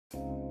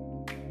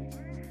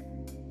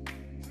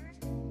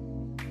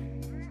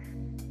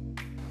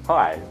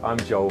Hi, I'm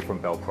Joel from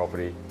Bell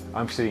Property.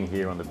 I'm sitting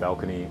here on the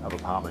balcony of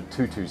apartment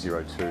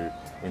 2202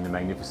 in the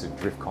magnificent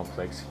Drift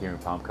Complex here in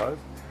Palm Cove.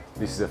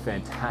 This is a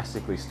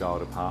fantastically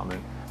styled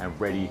apartment and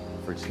ready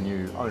for its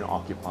new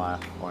owner-occupier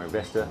or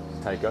investor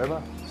to take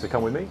over. So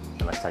come with me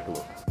and let's take a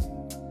look.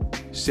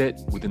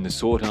 Set within the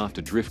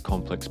sought-after Drift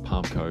Complex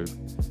Palm Cove,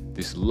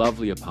 this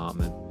lovely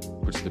apartment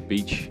puts the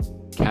beach,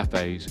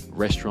 cafes,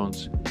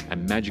 restaurants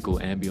and magical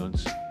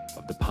ambience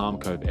of the Palm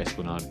Cove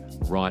Esplanade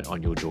right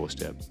on your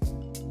doorstep.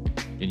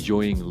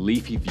 Enjoying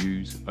leafy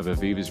views over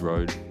Veivers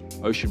Road,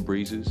 ocean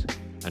breezes,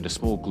 and a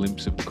small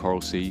glimpse of the Coral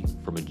Sea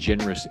from a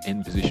generous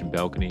end-position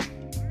balcony,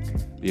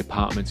 the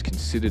apartment's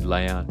considered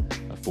layout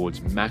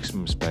affords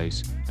maximum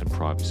space and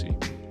privacy.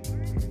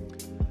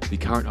 The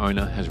current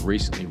owner has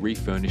recently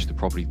refurnished the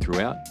property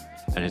throughout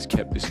and has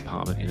kept this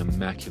apartment in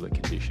immaculate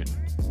condition.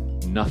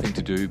 Nothing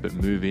to do but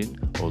move in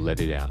or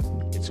let it out.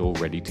 It's all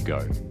ready to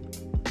go.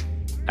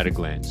 At a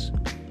glance,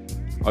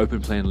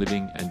 open plan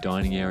living and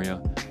dining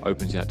area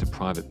opens out to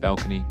private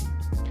balcony.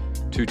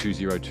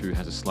 2202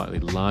 has a slightly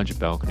larger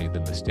balcony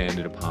than the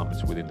standard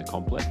apartments within the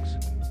complex.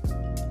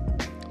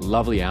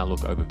 Lovely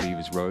outlook over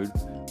Veivers Road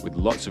with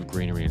lots of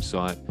greenery in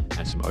sight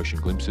and some ocean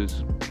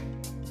glimpses.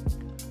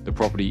 The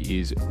property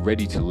is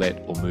ready to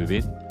let or move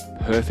in,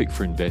 perfect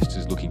for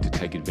investors looking to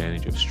take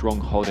advantage of strong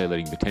holiday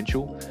letting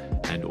potential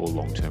and or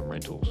long-term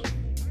rentals.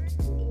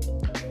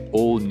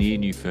 All near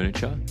new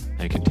furniture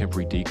and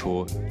contemporary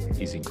decor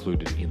is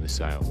included in the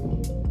sale.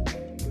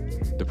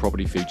 The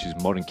property features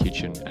modern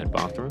kitchen and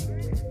bathroom.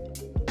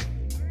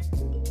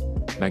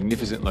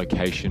 Magnificent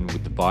location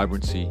with the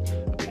vibrancy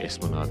of the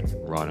Esplanade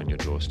right on your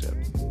doorstep.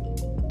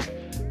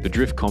 The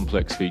Drift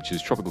Complex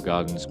features tropical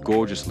gardens,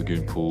 gorgeous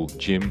lagoon pool,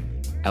 gym,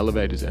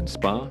 elevators and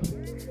spa.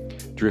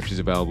 Drift is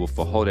available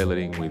for holiday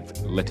letting with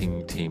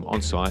letting team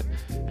on site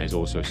and is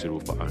also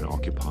suitable for owner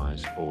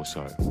occupiers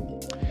also.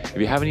 If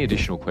you have any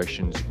additional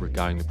questions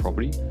regarding the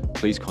property,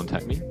 please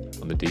contact me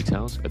on the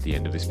details at the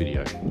end of this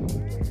video.